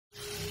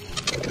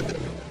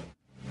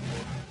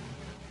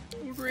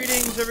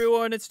Greetings,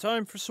 everyone. It's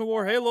time for some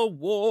more Halo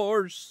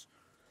Wars.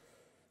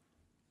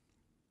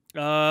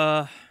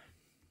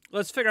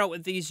 Let's figure out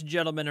what these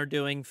gentlemen are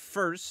doing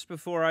first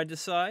before I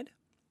decide.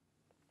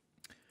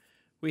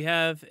 We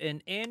have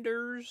an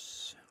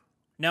Anders.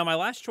 Now, my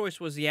last choice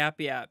was Yap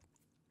Yap.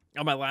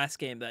 On my last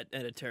game, that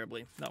ended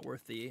terribly. Not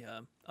worth the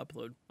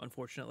upload,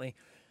 unfortunately.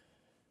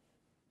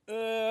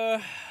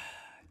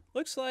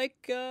 Looks like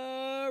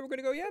we're going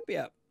to go Yap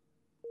Yap.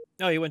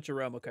 Oh, he went to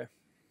Rome. Okay.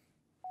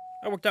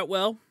 That worked out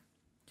well.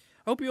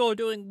 I hope you all are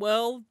doing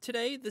well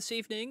today, this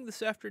evening,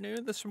 this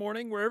afternoon, this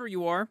morning, wherever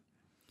you are.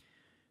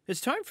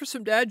 It's time for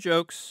some dad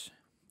jokes.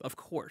 Of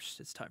course,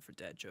 it's time for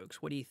dad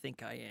jokes. What do you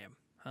think I am,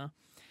 huh?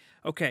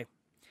 Okay,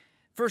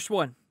 first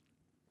one.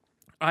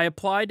 I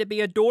applied to be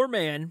a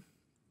doorman,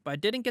 but I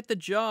didn't get the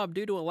job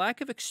due to a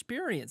lack of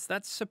experience.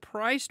 That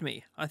surprised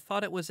me. I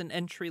thought it was an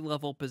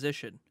entry-level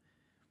position.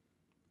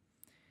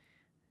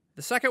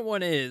 The second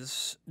one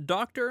is,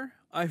 Doctor,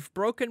 I've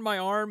broken my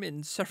arm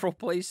in several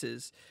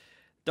places.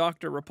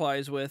 Doctor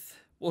replies with,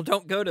 well,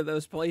 don't go to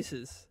those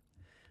places.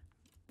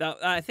 Now,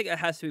 I think that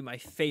has to be my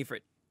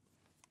favorite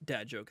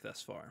dad joke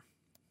thus far.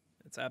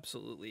 It's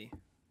absolutely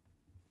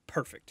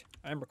perfect.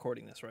 I'm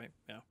recording this, right?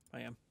 Yeah,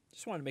 I am.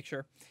 Just wanted to make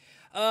sure.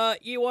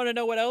 You want to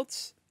know what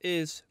else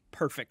is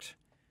perfect?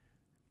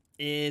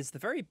 Is the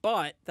very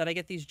bot that I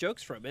get these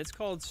jokes from. It's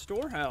called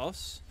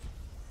Storehouse.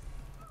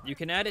 You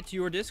can add it to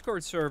your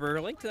Discord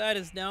server. Link to that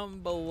is down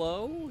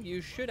below.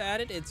 You should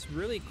add it. It's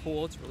really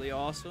cool. It's really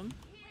awesome.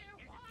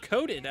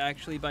 Coded,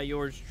 actually, by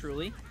yours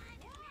truly.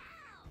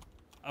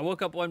 I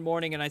woke up one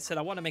morning and I said,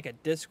 I want to make a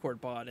Discord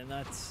bot, and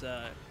that's,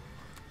 I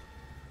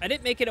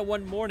didn't make it in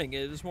one morning.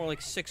 It was more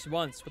like 6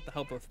 months with the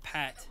help of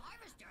Pat,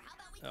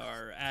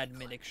 our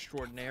admin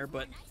extraordinaire,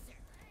 but,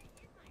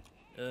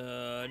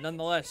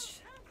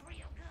 nonetheless,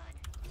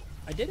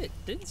 I did it.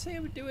 Didn't say I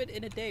would do it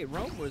in a day.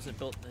 Rome wasn't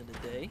built in a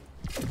day,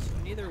 so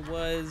neither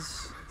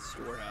was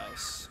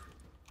Storehouse,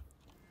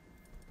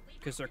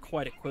 because they're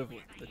quite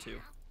equivalent, the two.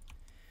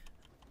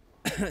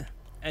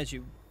 As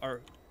you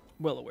are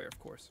well aware, of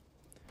course.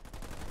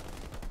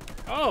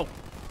 Oh!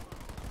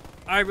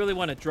 I really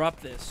want to drop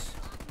this.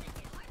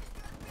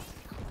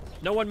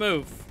 No one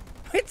move.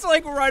 It's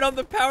like right on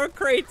the power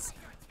crates.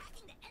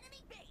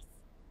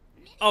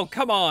 Oh,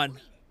 come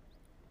on.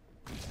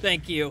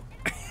 Thank you.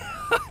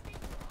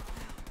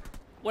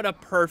 What a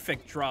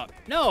perfect drop.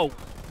 No!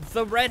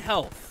 The red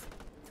health.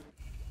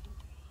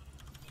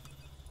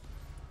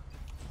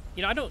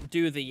 You know, I don't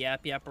do the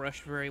Yap Yap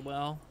rush very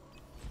well.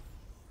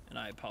 And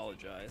I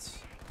apologize.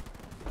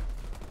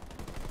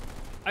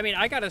 I mean,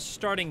 I got a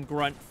starting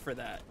grunt for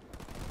that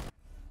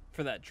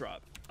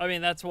drop. I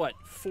mean, that's what,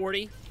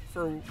 40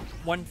 for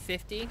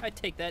 150? I'd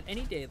take that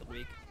any day of the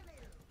week.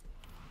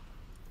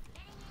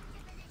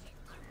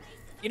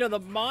 You know, the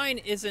mine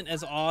isn't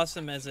as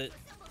awesome as it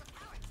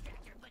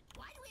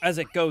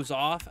goes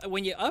off.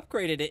 When you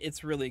upgraded it,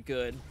 it's really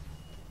good.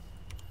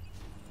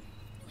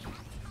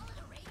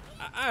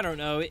 I don't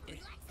know.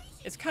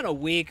 It's kind of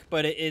weak,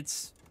 but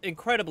it's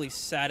incredibly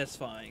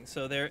satisfying,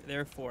 so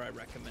therefore I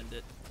recommend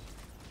it.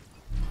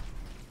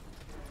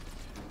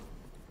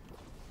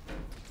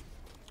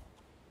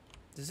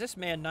 Does this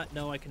man not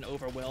know I can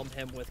overwhelm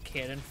him with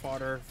cannon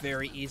fodder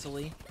very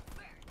easily?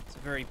 It's a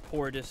very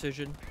poor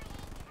decision.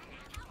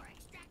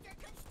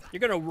 You're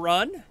gonna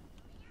run?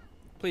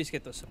 Please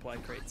get those supply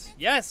crates.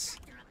 Yes!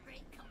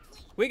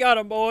 We got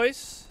them,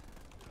 boys!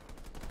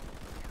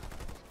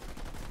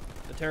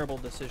 A terrible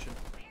decision.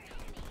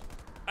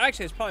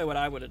 Actually, it's probably what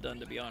I would have done,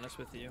 to be honest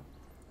with you.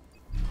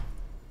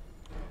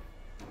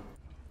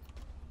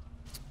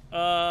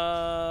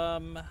 I'll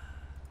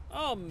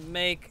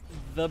make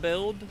the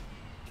build,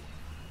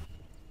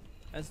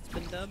 as it's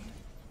been dubbed.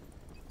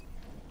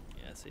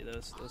 Yeah, see,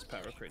 those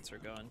power crates are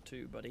gone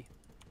too, buddy.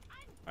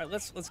 All right,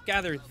 let's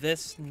gather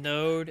this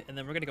node, and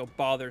then we're gonna go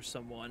bother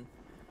someone.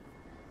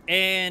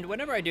 And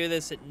whenever I do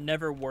this, it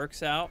never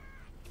works out.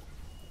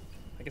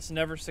 Like, it's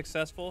never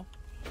successful.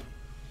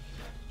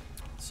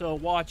 So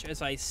watch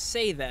as I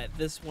say that,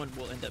 this one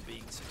will end up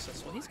being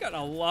successful. He's got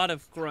a lot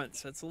of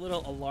grunts. That's a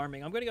little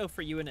alarming. I'm going to go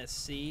for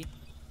UNSC.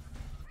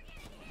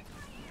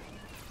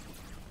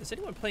 Is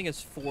anyone playing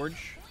as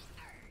Forge?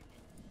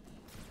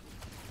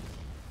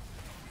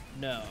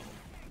 No.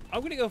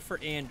 I'm going to go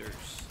for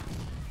Anders.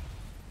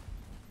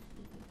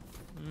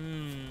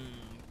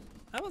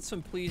 How about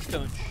some please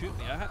don't shoot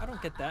me? I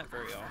don't get that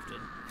very often.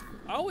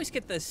 I always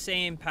get the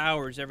same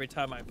powers every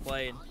time I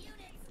play.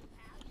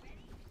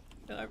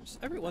 And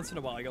every once in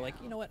a while, you're like,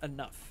 you know what?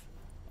 Enough.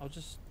 I'll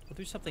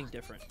do something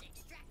different.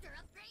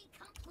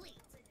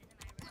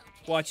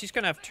 Watch, he's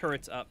gonna have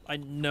turrets up. I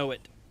know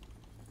it.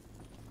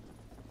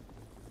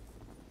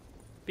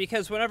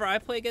 Because whenever I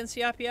play against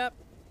Yap Yap,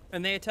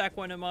 and they attack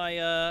one of my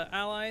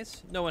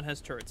allies, no one has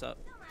turrets up.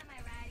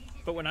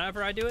 But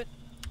whenever I do it,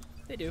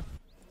 they do.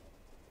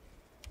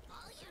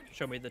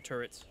 Show me the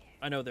turrets.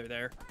 I know they're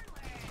there.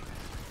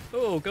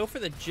 Oh, go for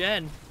the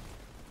gen.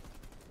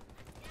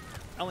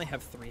 I only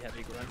have 3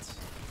 heavy grunts.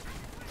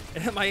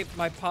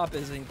 my pop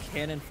is in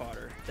cannon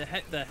fodder.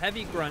 The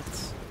heavy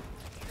grunts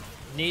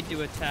Need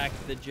to attack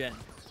the gen.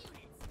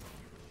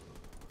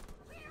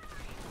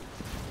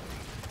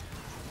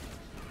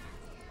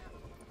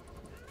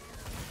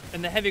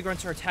 And the heavy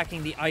grunts are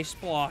attacking the ice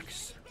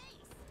blocks.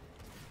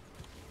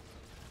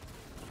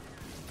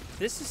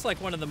 This is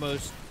like one of the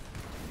most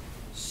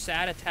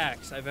sad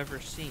attacks I've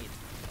ever seen.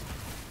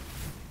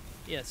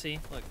 Yeah, see?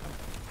 Look,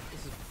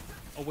 this is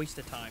a waste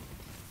of time.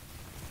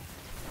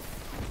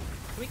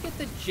 Can we get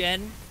the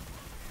gen?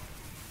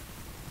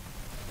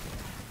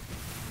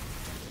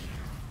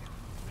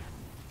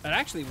 It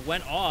actually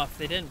went off.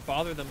 They didn't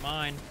bother the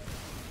mine.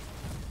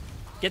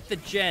 Get the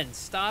gen.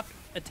 Stop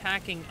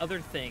attacking other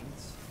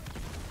things.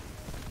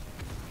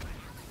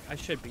 I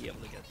should be able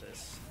to get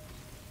this.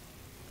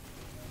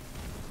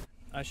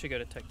 I should go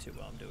to Tech 2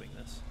 while I'm doing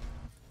this.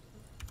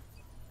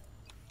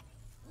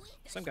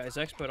 Some guy's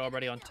expert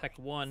already on Tech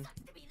 1.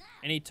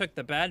 And he took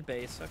the bad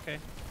base. Okay.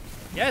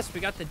 Yes,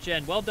 we got the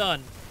gen. Well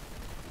done.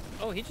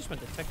 Oh, he just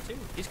went to Tech 2.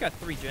 He's got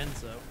 3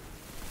 gens, though.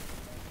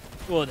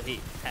 Well, he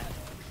had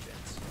 3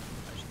 gens,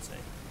 I should say.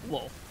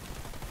 Lol.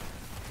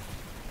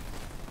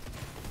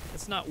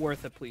 It's not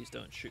worth it. Please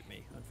don't shoot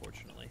me,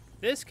 unfortunately.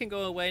 This can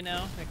go away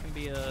now. It can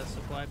be a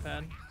supply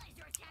pad.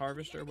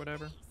 Harvester,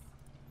 whatever.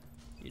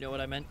 You know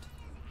what I meant?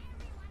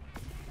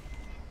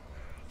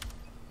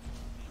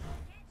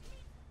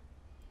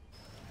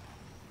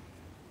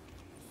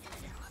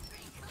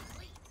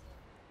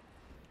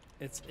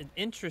 It's an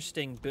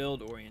interesting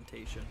build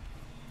orientation.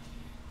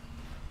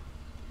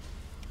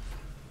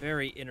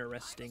 Very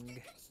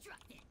interesting.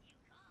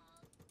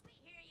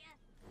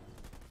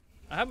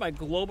 I have my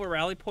global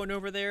rally point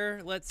over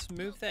there. Let's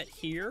move that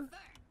here.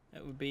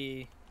 That would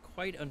be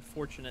quite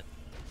unfortunate.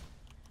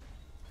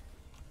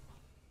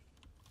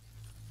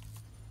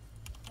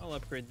 I'll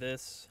upgrade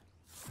this.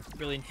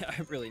 I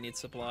really need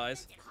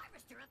supplies.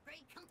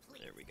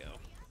 There we go.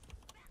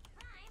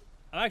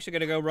 I'm actually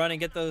gonna go run and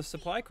get those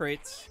supply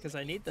crates because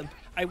I need them.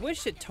 I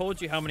wish it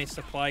told you how many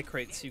supply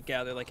crates you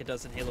gather like it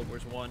does in Halo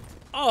Wars 1.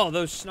 Oh,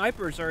 those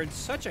snipers are in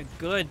such a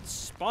good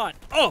spot.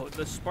 Oh,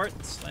 the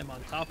Spartan slam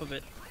on top of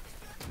it.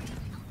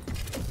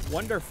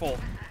 Wonderful.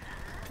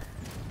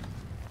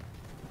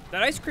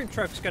 That ice cream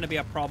truck's gonna be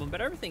a problem,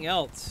 but everything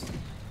else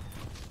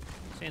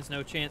stands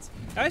no chance.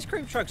 The ice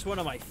cream truck's one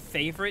of my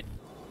favorite.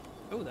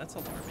 Oh, that's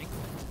alarming.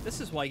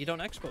 This is why you don't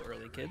expo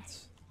early,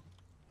 kids.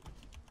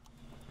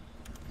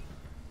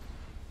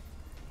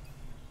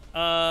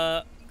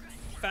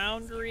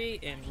 Foundry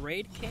and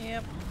raid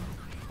camp.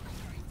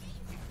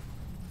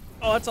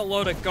 Oh, that's a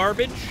load of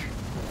garbage.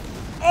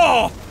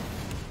 Oh,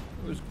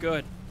 it was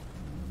good.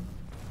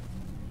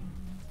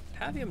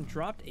 Pavium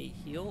dropped a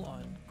heal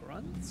on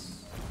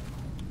grunts?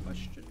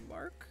 Question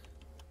mark.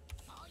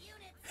 All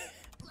units,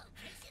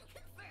 location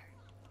confirmed.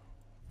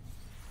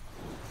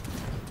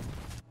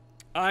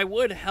 I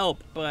would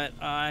help, but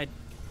I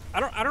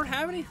don't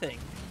have anything.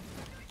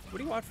 What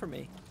do you want from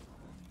me?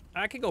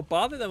 I can go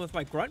bother them with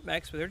my grunt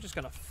mechs, but they're just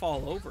gonna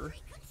fall over.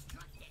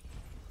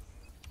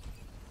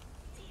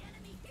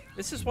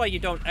 This is why you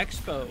don't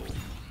expo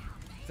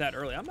that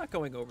early. I'm not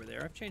going over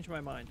there. I've changed my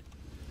mind.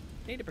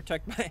 I need to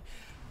protect my...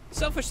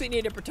 Selfishly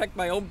need to protect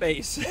my own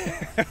base.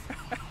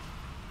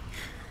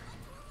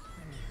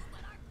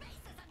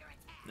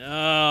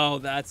 No,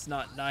 that's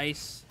not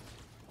nice.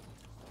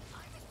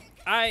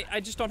 I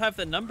just don't have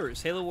the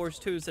numbers. Halo Wars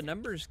 2 is a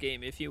numbers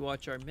game if you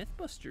watch our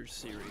Mythbusters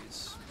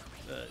series.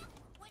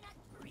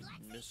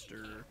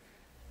 Mr.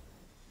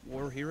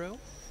 War Hero.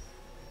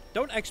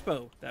 Don't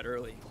expo that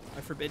early.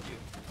 I forbid you.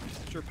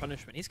 It's your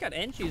punishment. He's got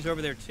NGs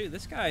over there too.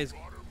 This guy's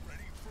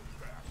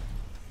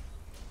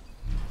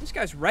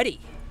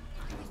ready.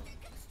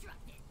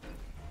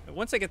 And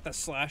once I get the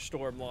Slash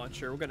Storm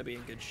launcher, we're gonna be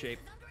in good shape.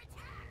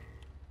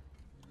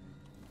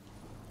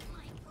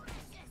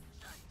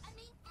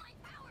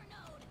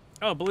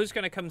 Oh, Blue's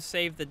gonna come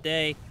save the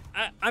day.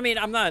 I mean,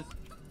 I'm not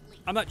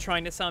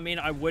trying to sound mean.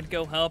 I would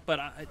go help, but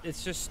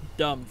it's just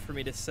dumb for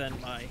me to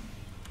send my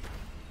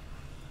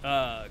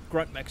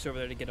grunt mechs over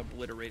there to get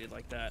obliterated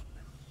like that.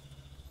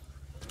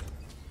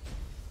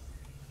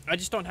 I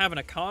just don't have an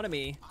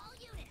economy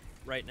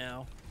right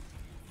now.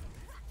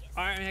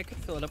 I mean, I could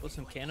fill it up with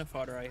some cannon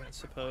fodder, I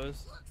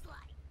suppose.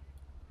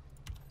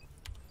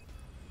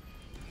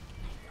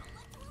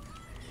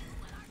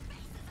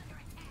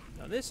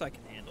 Now this I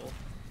can handle.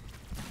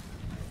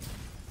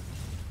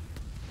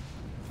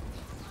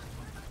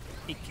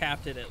 He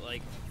capped it at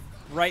like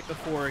right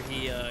before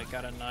he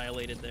got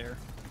annihilated there.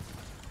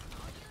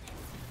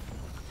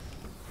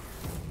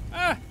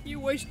 Ah, you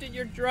wasted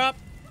your drop.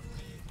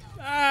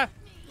 Ah,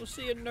 we'll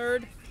see you,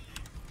 nerd.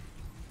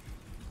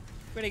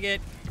 I'm gonna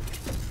get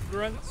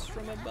grunts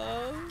from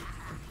above.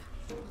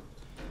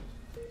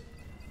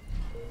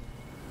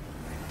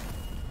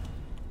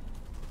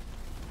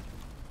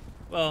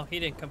 Well, he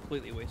didn't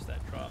completely waste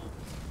that drop.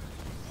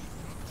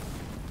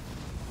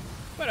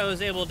 But I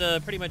was able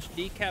to pretty much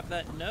decap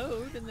that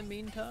node in the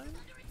meantime.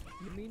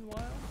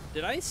 Meanwhile,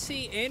 did I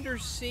see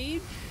Anders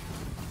Siege?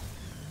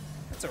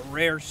 That's a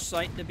rare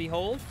sight to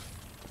behold.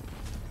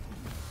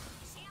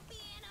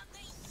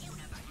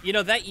 You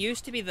know, that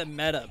used to be the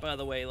meta, by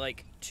the way.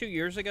 Like, 2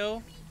 years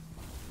ago,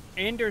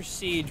 Anders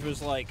Siege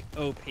was like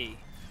OP.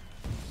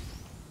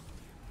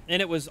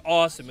 And it was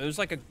awesome. It was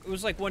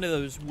like one of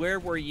those where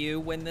were you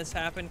when this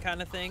happened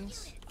kind of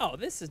things. Oh,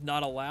 this is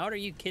not allowed. Are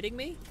you kidding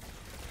me?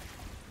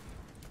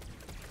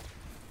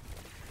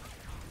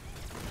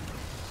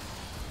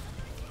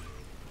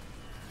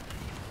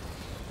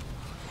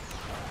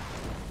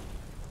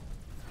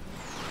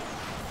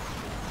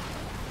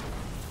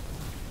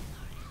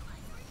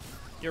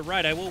 You're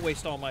right, I will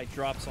waste all my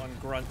drops on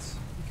grunts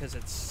because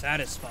it's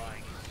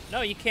satisfying.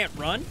 No, you can't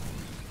run.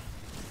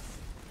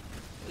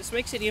 This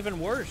makes it even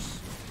worse.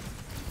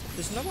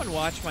 Does no one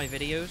watch my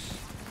videos?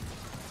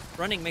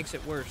 Running makes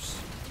it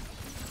worse.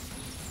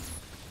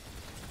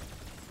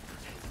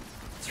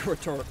 It's a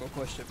rhetorical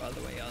question, by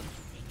the way.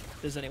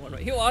 Does anyone...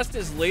 He lost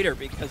his leader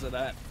because of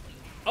that.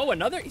 Oh,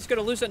 another... He's going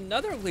to lose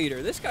another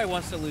leader. This guy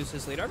wants to lose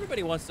his leader.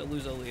 Everybody wants to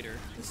lose a leader.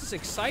 This is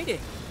exciting.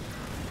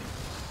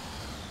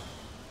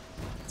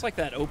 It's like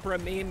that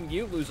Oprah meme.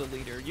 You lose a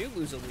leader. You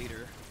lose a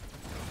leader.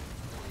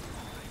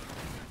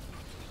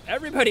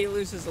 Everybody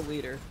loses a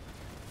leader.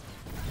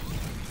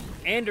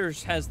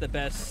 Anders has the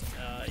best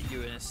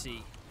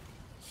UNSC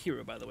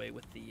hero, by the way,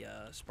 with the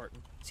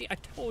Spartan. See, I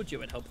told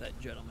you I'd help that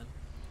gentleman.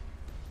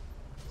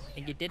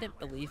 And you didn't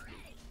believe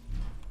me.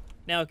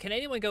 Now, can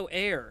anyone go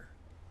air?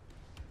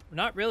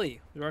 Not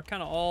really. They're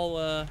kind of all...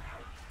 I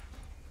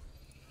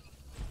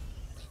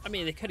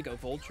mean, they could go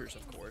vultures,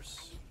 of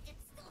course.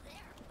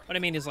 What I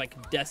mean is, like,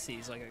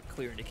 Desi's like a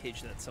clear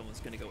indication that someone's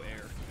going to go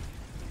air.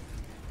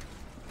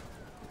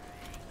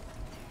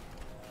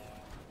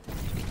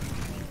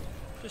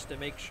 Just to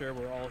make sure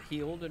we're all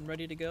healed and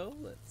ready to go,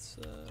 let's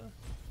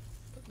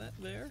put that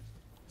there.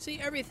 See,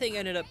 everything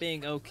ended up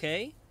being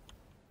okay.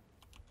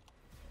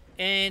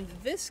 And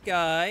this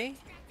guy,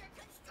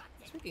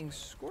 speaking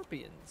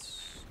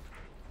scorpions,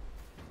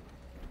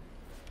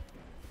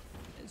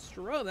 it's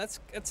Jerome. That's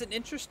an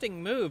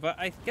interesting move.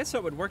 I guess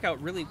that would work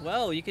out really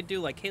well. You could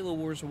do like Halo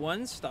Wars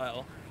 1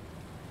 style,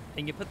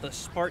 and you put the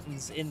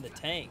Spartans in the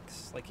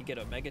tanks, like you get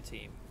a mega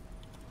team.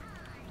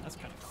 That's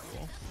kind of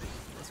cool.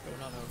 What's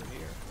going on over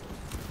here?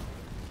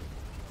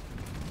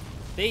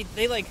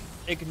 They like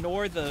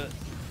ignore the...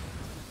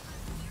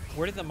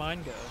 Where did the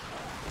mine go?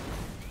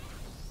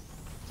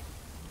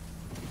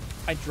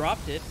 I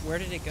dropped it. Where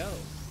did it go?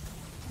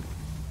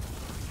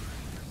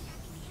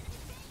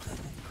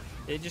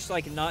 Did it just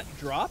like not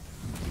drop?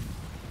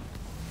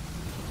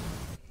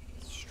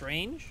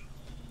 Strange.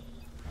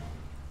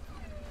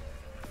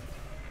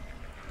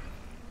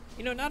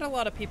 You know, not a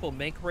lot of people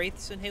make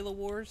Wraiths in Halo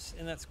Wars,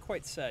 and that's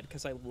quite sad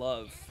because I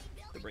love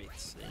the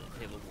Wraiths in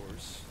Halo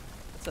Wars.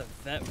 That's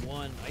a Vet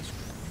 1 ice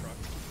cream truck.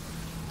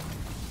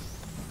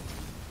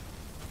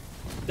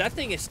 That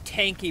thing is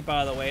tanky,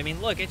 by the way. I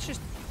mean, look, it's just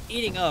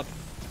eating up.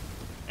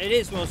 It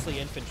is mostly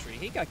infantry.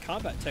 He got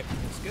combat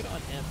technicals. Good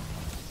on him.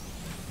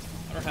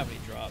 I don't have any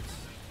drops.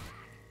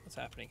 What's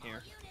happening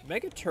here?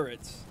 Mega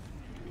turrets.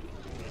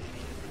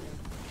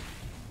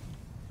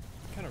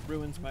 Kind of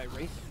ruins my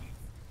Wraith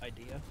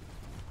idea.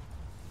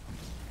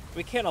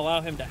 We can't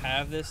allow him to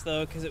have this,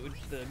 though, because it would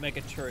the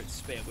mega turret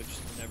spam would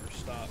just never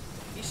stop.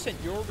 You sent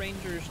your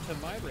rangers to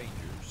my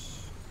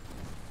rangers.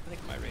 I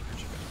think my rangers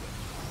are going to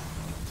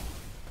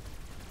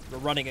win. We're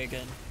running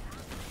again.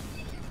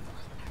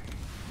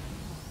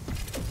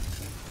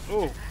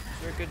 Oh, is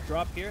there a good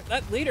drop here?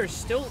 That leader's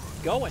still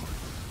going.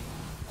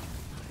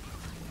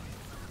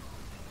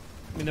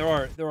 I mean, there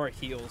are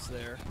heals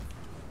there.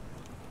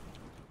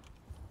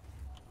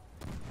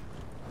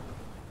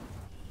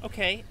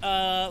 Okay,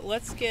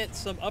 let's get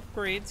some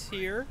upgrades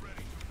here.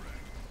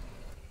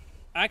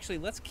 Actually,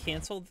 let's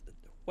cancel...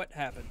 What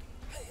happened?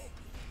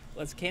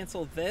 Let's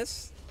cancel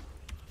this.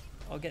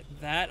 I'll get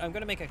that. I'm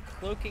going to make a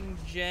cloaking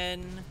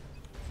gen.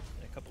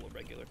 A couple of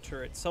regular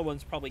turrets.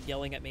 Someone's probably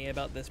yelling at me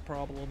about this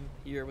problem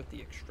here with the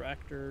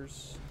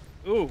extractors.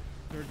 Ooh, is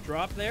there a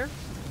drop there?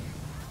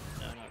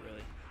 No, not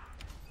really.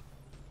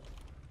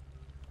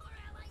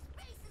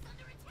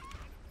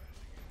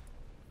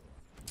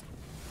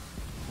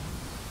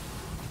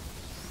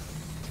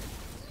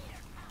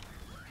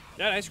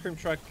 That ice cream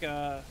truck,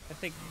 I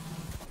think,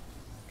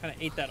 kind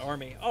of ate that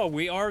army. Oh,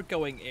 we are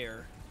going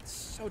air. It's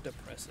so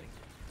depressing.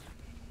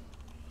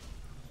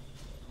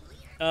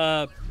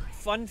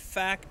 Fun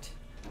fact.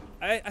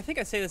 I think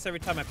I say this every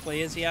time I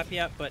play as Yap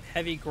Yap, but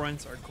heavy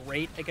grunts are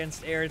great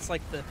against air. It's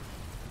like the...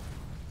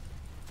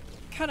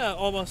 kind of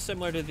almost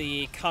similar to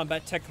the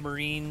combat tech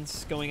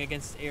marines going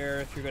against air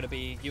if you're going to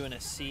be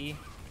UNSC,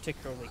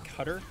 particularly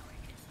Cutter.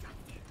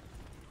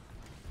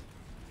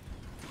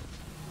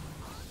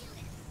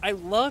 I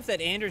love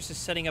that Anders is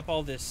setting up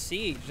all this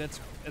siege. That's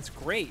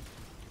great.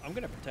 I'm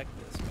gonna protect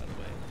this, by the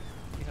way.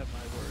 You have my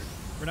word.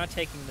 We're not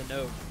taking the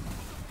node.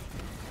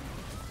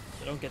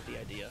 I don't get the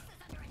idea.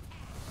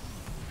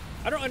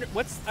 I don't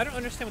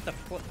understand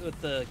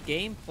what the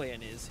game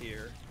plan is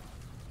here.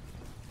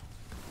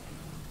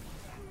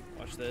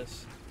 Watch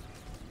this.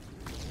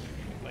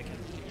 I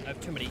have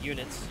too many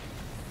units.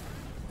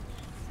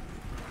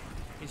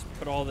 He's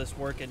put all this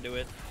work into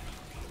it.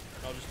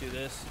 I'll just do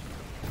this.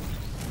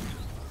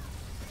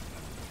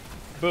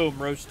 Boom,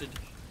 roasted.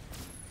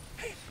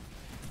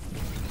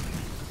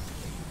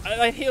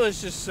 I feel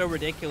it's just so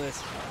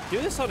ridiculous.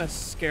 Do this on a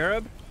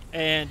scarab,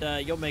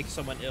 and you'll make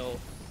someone ill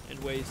in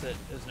ways that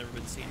has never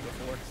been seen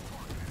before.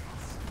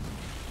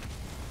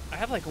 I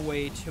have like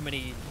way too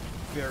many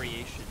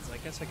variations. I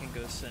guess I can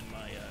go send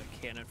my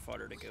cannon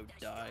fodder to go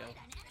die. I'll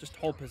just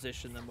hold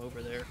position them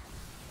over there.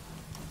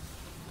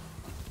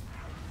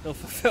 They'll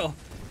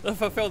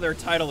fulfill their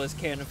title as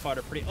cannon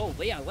fodder pretty. Oh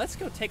yeah, let's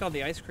go take on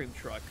the ice cream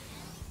truck.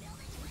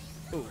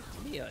 Ooh,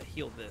 let me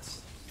heal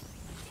this.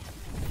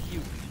 You,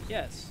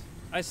 yes.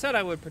 I said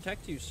I would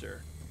protect you,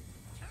 sir.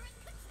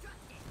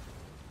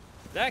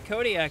 That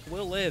Kodiak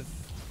will live.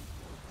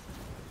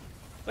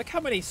 Look how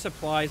many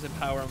supplies and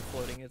power I'm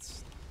floating.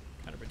 It's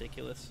kind of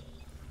ridiculous.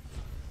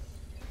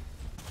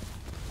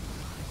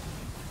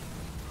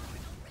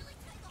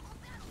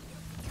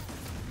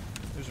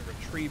 There's a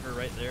retriever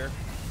right there.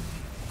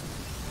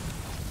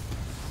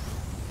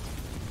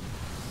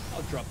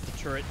 I'll drop the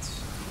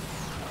turrets.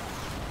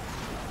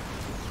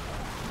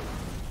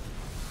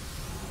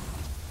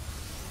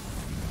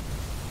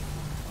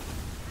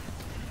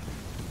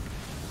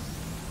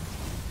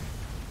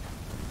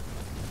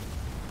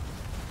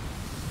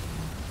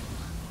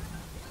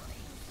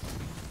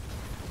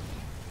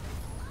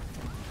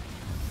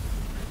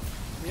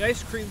 The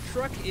ice cream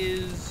truck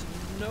is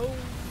no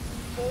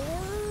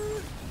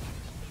more.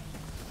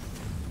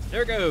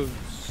 There it goes.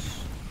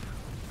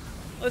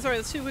 That's alright,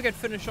 let's see if we can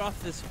finish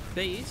off this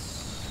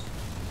base.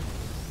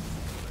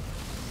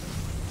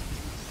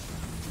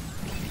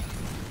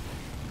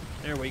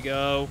 There we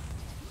go.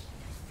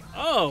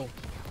 Oh!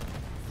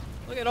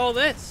 Look at all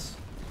this.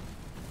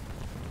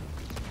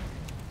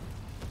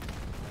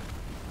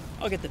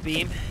 I'll get the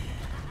beam.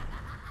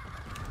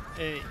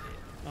 Hey,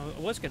 I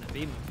was gonna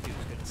beam him if he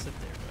was gonna sit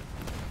there,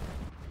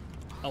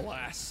 but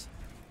alas.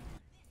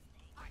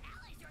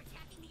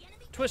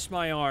 Twist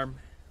my arm.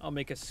 I'll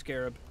make a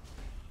scarab.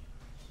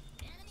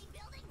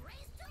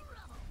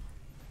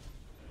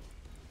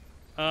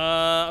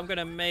 I'm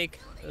gonna make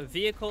a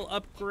vehicle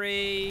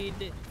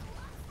upgrade.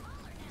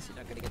 Is he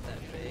not gonna get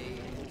that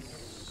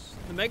base?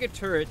 The mega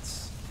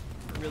turrets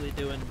are really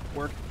doing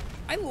work.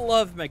 I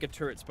love mega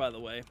turrets, by the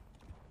way.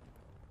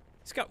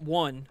 He's got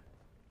one.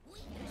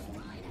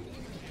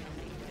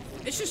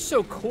 It's just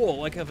so cool,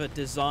 like of a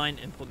design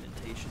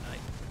implementation.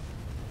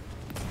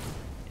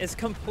 It's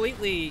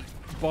completely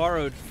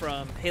borrowed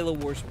from Halo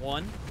Wars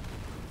 1.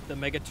 The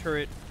mega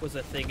turret was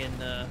a thing in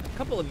a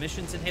couple of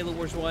missions in Halo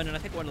Wars 1, and I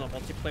think one of the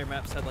multiplayer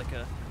maps had like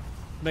a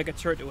mega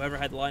turret to whoever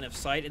had line of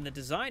sight, and the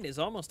design is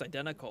almost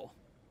identical.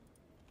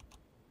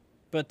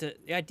 But the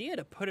idea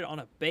to put it on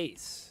a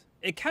base,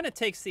 it kind of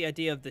takes the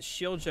idea of the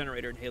shield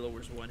generator in Halo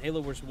Wars 1.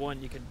 Halo Wars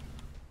 1, you could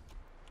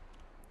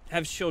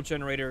have shield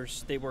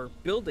generators. They were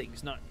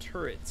buildings, not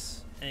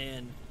turrets,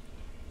 and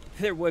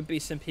there would be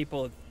some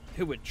people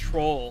who would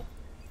troll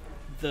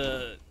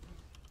the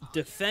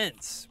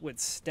defense would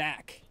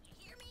stack.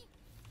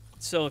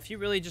 So if you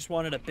really just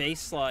wanted a base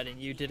slot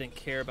and you didn't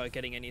care about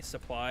getting any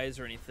supplies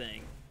or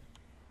anything,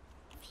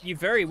 you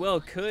very well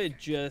could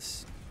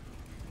just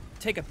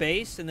take a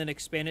base and then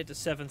expand it to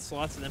 7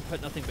 slots and then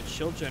put nothing but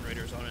shield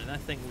generators on it, and that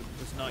thing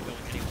was not going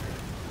anywhere.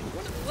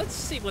 Let's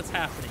see what's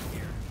happening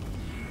here.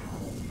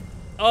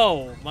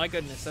 Oh my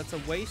goodness, that's a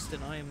waste,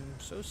 and I am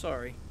so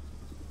sorry.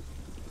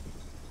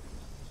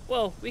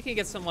 Well, we can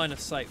get some line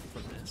of sight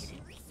from this.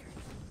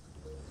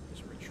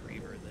 There's a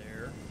retriever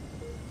there.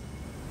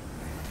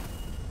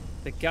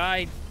 The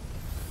guy...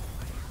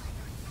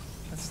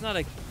 It's not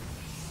a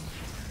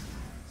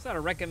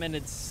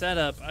recommended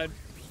setup. I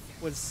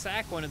would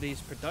sack one of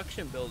these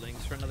production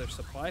buildings for another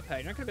supply pack.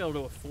 You're not going to be able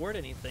to afford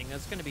anything.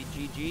 That's going to be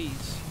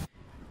GG's.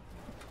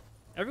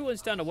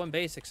 Everyone's down to 1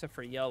 base except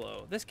for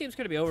yellow. This game's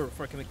going to be over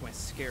before I can make my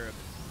scarab,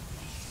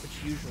 which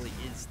usually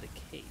is the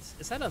case.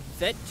 Is that a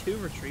Vet 2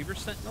 Retriever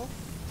Sentinel?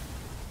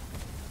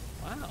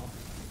 Wow.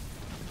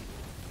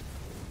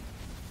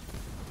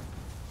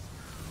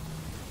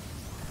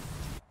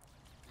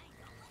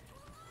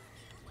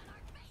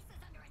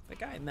 The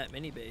guy in that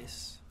mini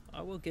base,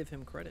 I will give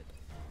him credit.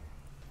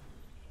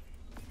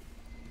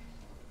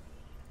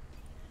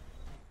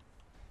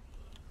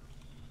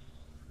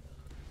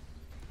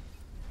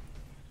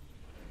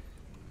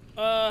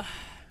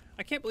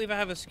 I can't believe I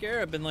have a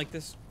scarab in like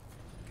this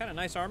kind of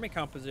nice army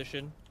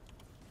composition.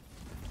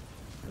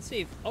 Let's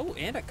see. Oh,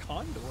 and a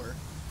condor.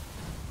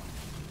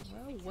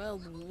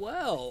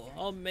 Well.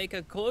 I'll make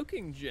a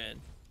cloaking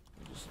gen.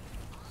 Just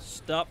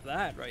stop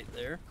that right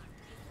there.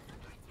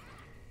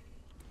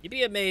 You'd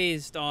be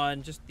amazed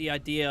on just the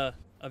idea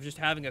of just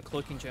having a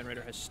cloaking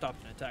generator has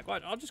stopped an attack. Well,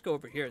 I'll just go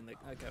over here and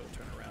that guy will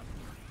turn around.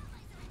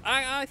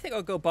 I think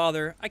I'll go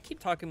bother. I keep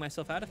talking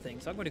myself out of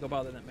things. I'm going to go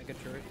bother that mega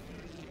turret.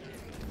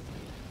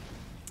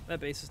 That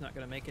base is not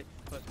going to make it,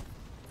 but...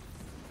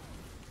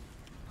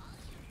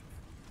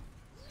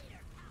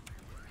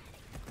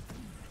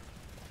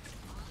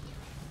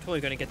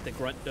 Totally going to get the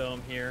grunt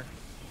dome here.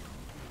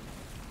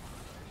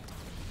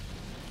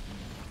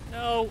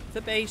 No, the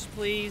base,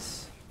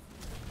 please.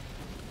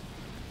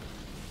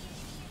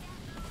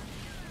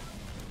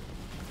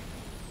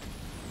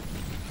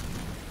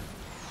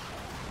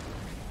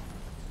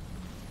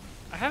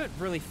 haven't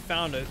really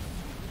found a... I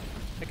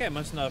think I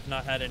must not have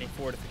not had any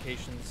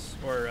fortifications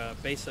or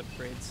base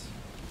upgrades.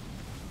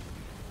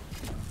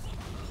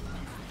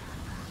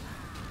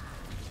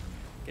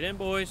 Get in,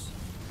 boys.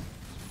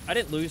 I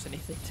didn't lose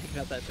anything taking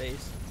out that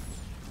base.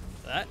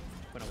 That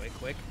went away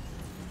quick.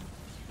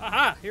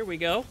 Aha! Here we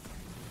go.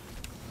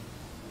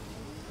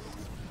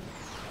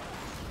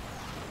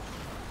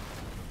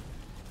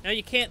 Now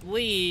you can't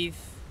leave.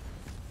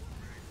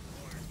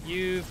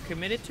 You've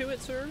committed to it,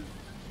 sir?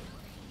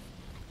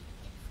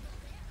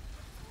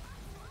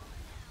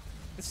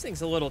 This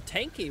thing's a little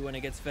tanky when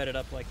it gets vetted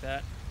up like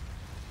that.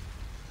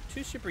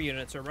 2 super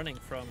units are running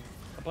from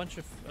a bunch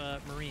of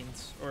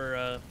Marines,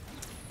 or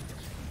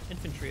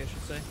infantry, I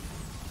should say.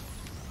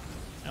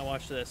 Now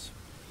watch this.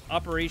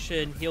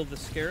 Operation Heal the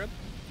Scarab.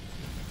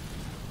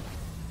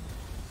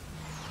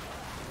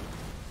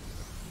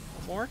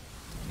 One more.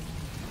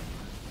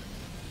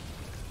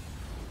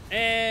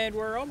 And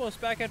we're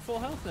almost back at full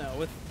health now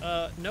with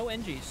no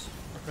NGs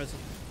are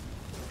present.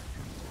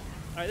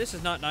 Alright, this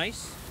is not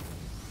nice.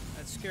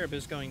 That Scarab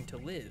is going to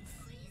live.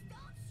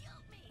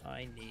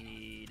 I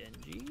need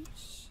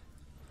NGs.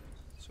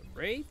 Some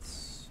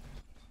Wraiths.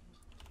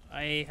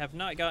 I have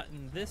not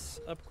gotten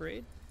this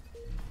upgrade.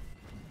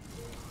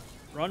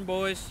 Run,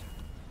 boys.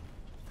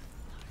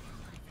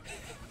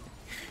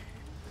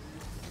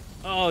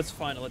 Oh, it's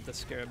fine to let the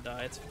Scarab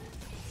die. It's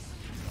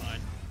fine.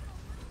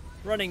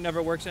 Running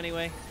never works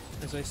anyway,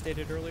 as I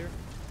stated earlier.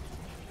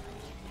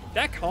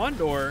 That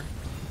Condor...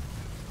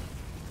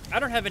 I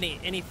don't have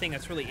anything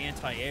that's really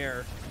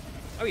anti-air.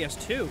 Oh, he has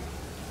 2.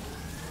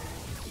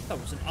 That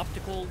was an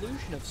optical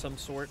illusion of some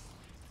sort.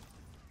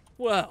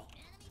 Well,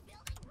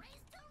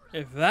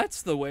 if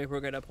that's the way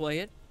we're gonna play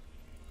it...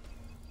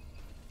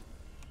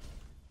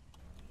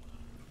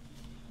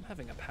 I'm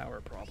having a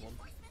power problem.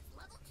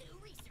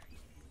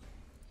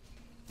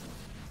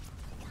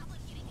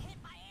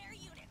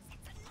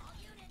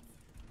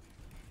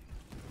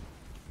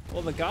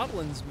 Well, the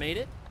goblins made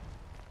it.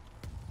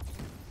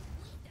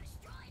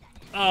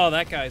 Oh,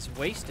 that guy's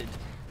wasted.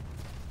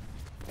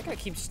 That guy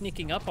keeps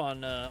sneaking up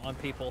on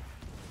people.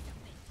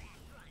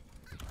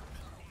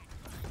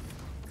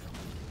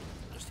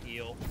 Just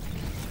heal.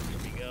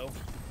 There we go.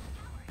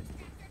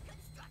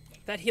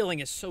 That healing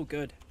is so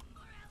good.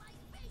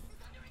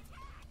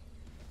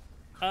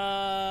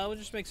 We'll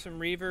just make some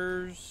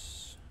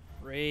Reavers,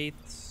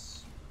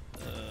 Wraiths.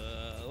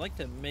 I'd like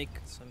to make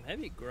some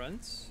heavy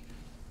grunts.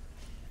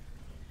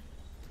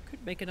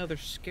 Could make another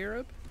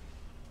Scarab.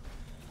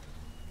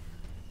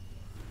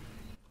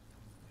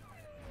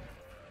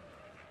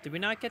 Did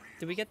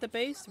we get the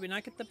base? Did we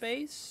not get the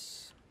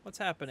base? What's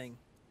happening?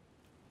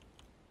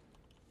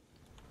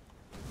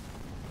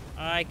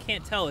 I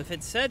can't tell. If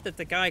it said that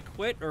the guy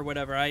quit or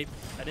whatever, I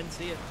didn't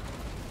see it.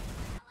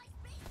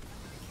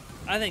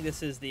 I think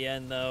this is the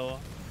end, though.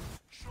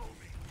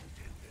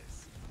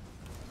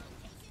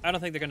 I don't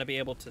think they're going to be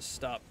able to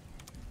stop.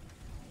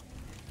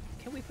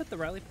 Can we put the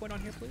rally point on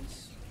here,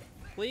 please?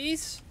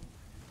 Please?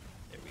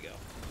 There we go.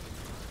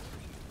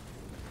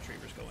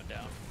 Retriever's going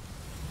down.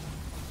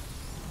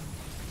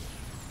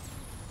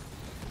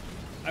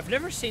 I've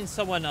never seen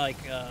someone, like,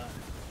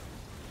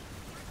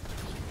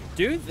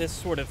 do this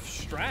sort of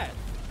strat.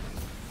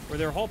 Where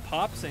their whole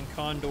pops and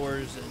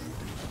condors and...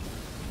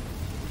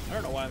 I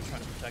don't know why I'm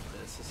trying to protect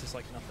this. This is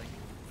like nothing.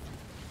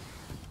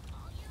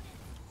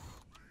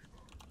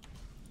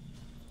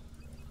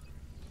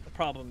 The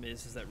problem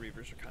is that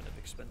Reavers are kind of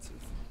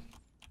expensive.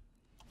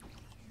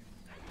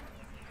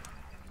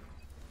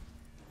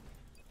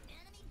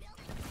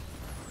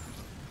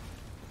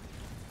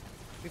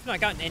 We've not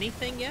gotten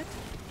anything yet?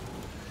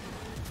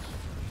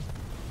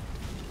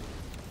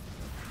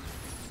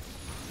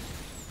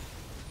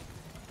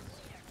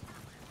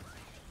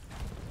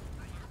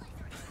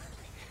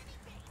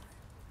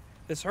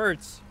 This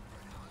hurts.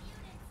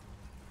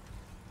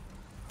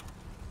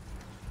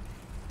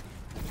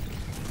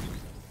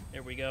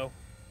 There we go.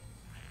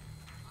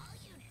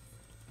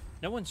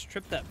 No one's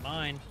tripped that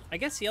mine. I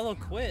guess yellow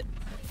quit.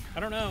 I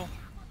don't know.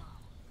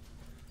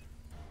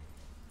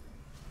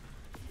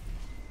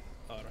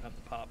 Oh, I don't have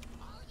the pop.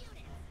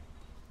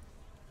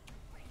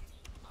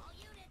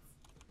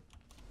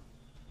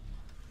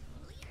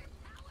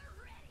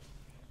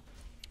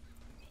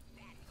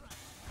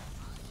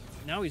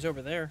 Now he's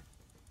over there.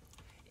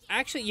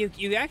 Actually,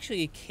 you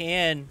actually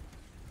can...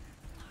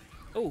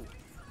 Oh,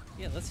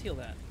 yeah, let's heal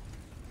that.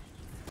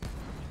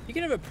 You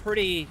can have a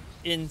pretty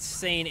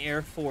insane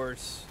air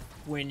force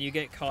when you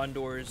get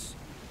condors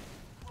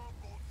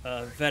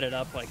vetted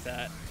up like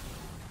that.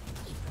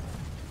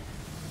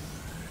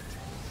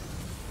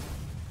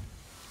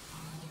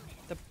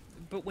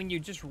 But when you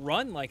just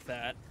run like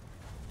that,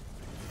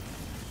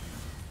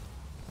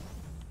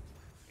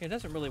 it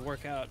doesn't really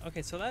work out.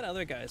 Okay, so that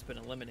other guy's been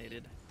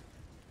eliminated.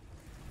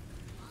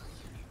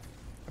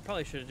 I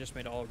probably should have just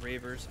made all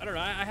Reavers. I don't know.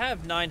 I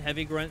have 9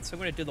 heavy grunts, so I'm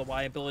going to do the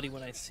Y ability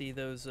when I see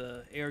those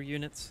air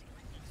units.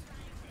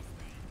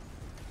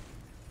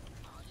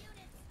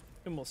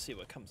 And we'll see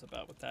what comes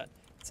about with that.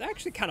 It's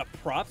actually kind of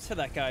props to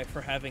that guy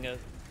for having a,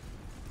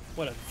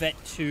 what, a Vet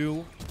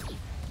 2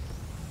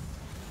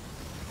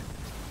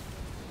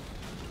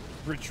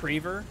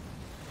 Retriever.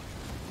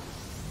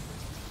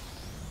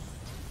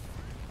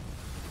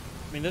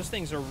 I mean, those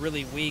things are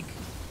really weak.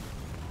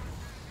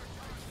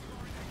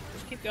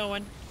 Just keep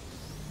going.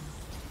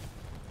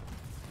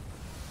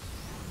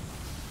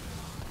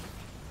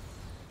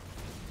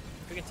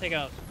 We can take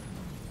out...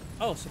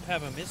 Oh, so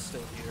Pavam is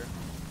still here.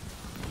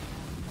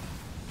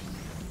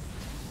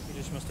 He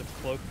just must have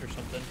cloaked or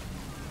something.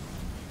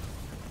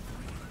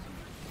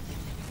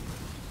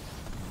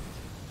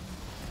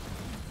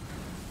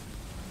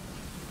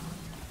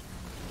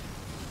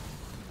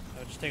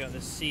 I'll just take out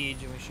this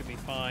siege and we should be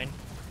fine.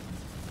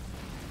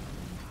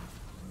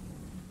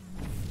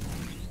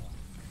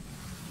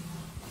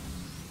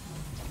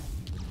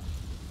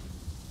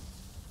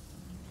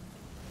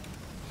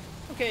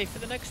 Okay, for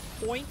the next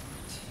point,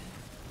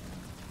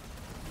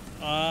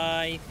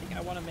 I think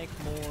I want to make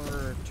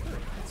more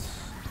turrets.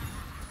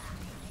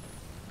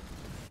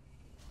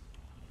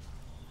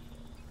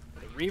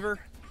 The Reaver.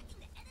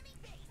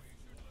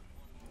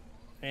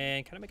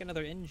 And can I make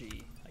another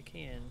NG? I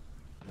can.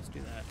 Let's do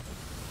that.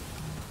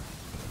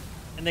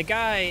 And the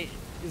guy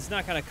is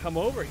not going to come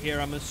over here.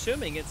 I'm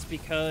assuming it's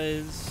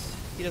because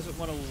he doesn't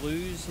want to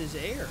lose his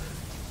air.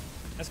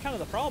 That's kind of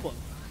the problem.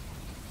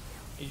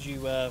 Is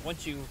you,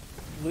 once you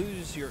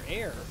lose your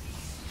air,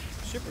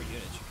 super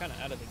units, you're kind of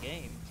out of the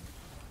game.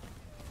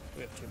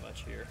 We have too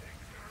much here.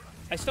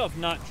 I still have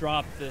not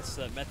dropped this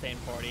methane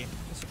party.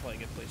 This is probably a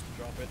good place to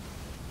drop it.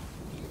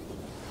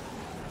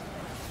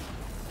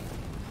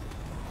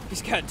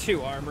 He's got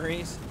 2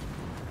 armories.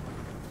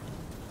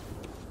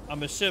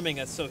 I'm assuming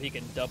that's so he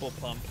can double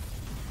pump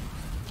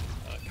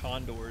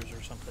condors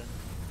or something.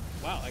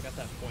 Wow, I got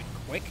that point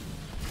quick.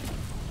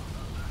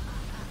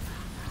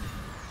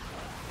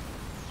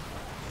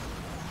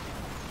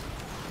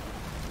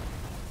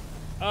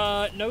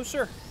 No,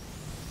 sir.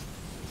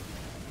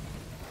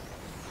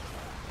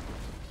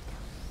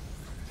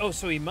 Oh,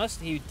 so he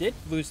did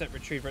lose that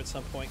Retriever at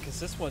some point, because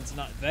this one's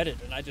not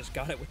vetted, and I just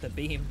got it with the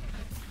beam.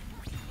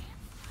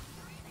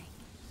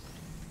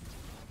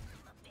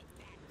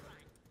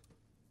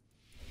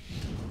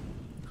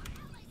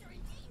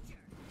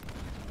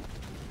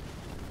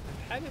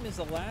 Pagan is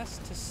the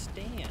last to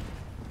stand.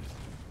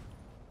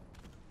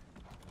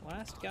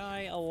 Last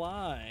guy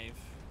alive.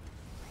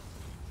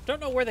 Don't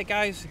know where the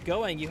guy's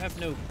going. You have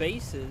no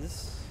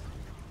bases.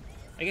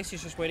 I guess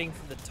he's just waiting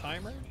for the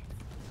timer.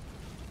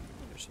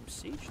 Oh, there's some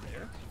siege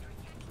there.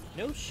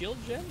 No shield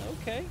gen?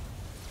 Okay.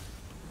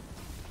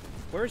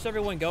 Where's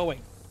everyone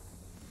going?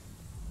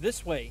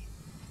 This way.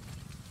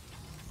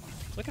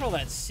 Look at all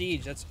that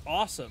siege. That's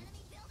awesome.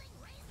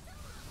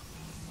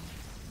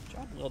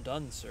 Job well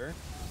done, sir.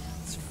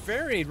 It's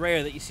very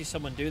rare that you see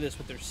someone do this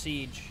with their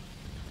siege.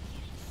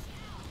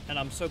 And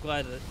I'm so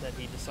glad that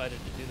he decided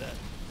to do that.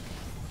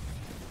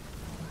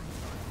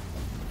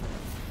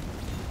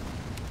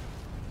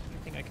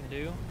 Anything I can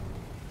do?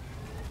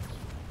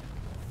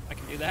 I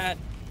can do that.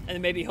 And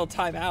then maybe he'll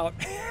time out.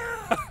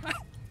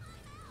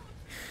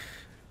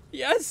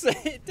 Yes,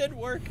 it did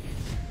work.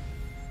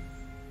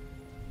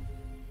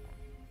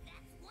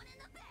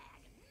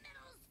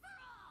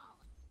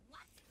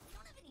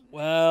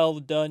 Well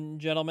done,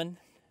 gentlemen.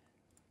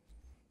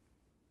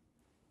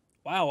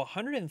 Wow,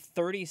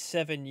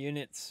 137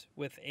 units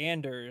with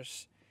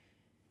Anders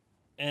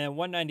and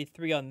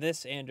 193 on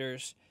this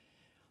Anders.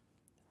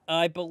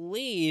 I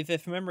believe,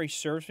 if memory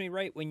serves me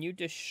right, when you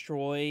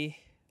destroy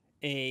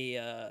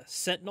a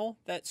Sentinel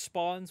that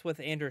spawns with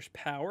Anders'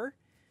 power,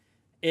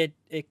 it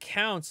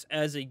counts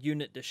as a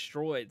unit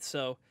destroyed.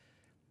 So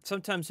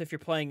sometimes if you're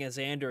playing as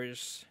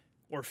Anders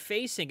or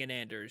facing an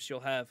Anders,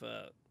 you'll have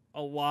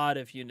a lot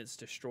of units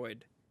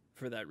destroyed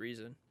for that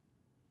reason.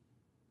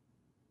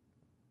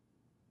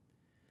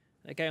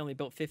 That guy only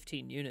built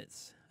 15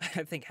 units.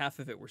 I think half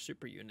of it were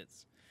super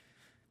units.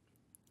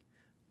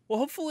 Well,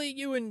 hopefully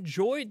you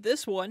enjoyed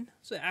this one.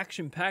 It's an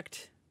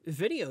action-packed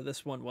video,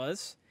 this one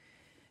was.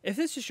 If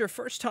this is your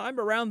first time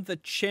around the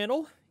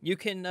channel, you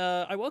can,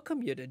 I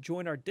welcome you to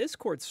join our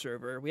Discord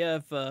server. We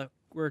have,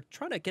 we're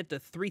trying to get to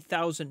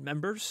 3,000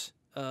 members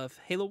of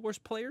Halo Wars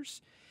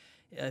players.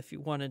 If you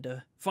wanted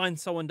to find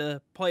someone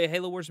to play a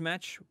Halo Wars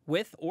match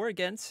with or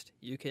against,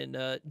 you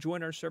can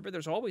join our server.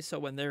 There's always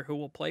someone there who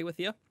will play with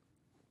you.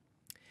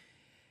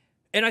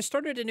 And I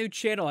started a new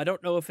channel. I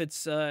don't know if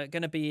it's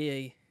going to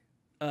be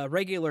a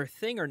regular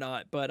thing or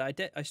not, but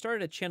I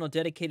started a channel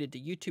dedicated to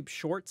YouTube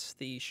Shorts,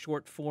 the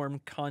short-form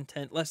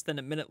content, less than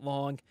a minute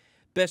long,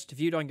 best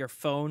viewed on your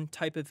phone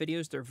type of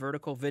videos. They're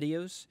vertical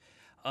videos.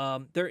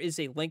 There is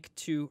a link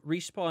to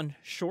Respawn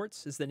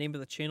Shorts, is the name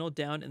of the channel,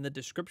 down in the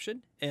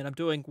description. And I'm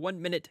doing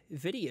 1-minute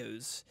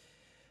videos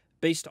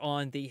based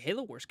on the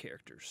Halo Wars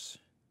characters.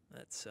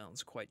 That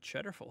sounds quite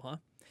cheddarful, huh?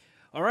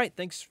 All right,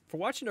 thanks for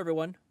watching,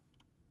 everyone.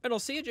 And I'll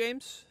see you,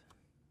 James.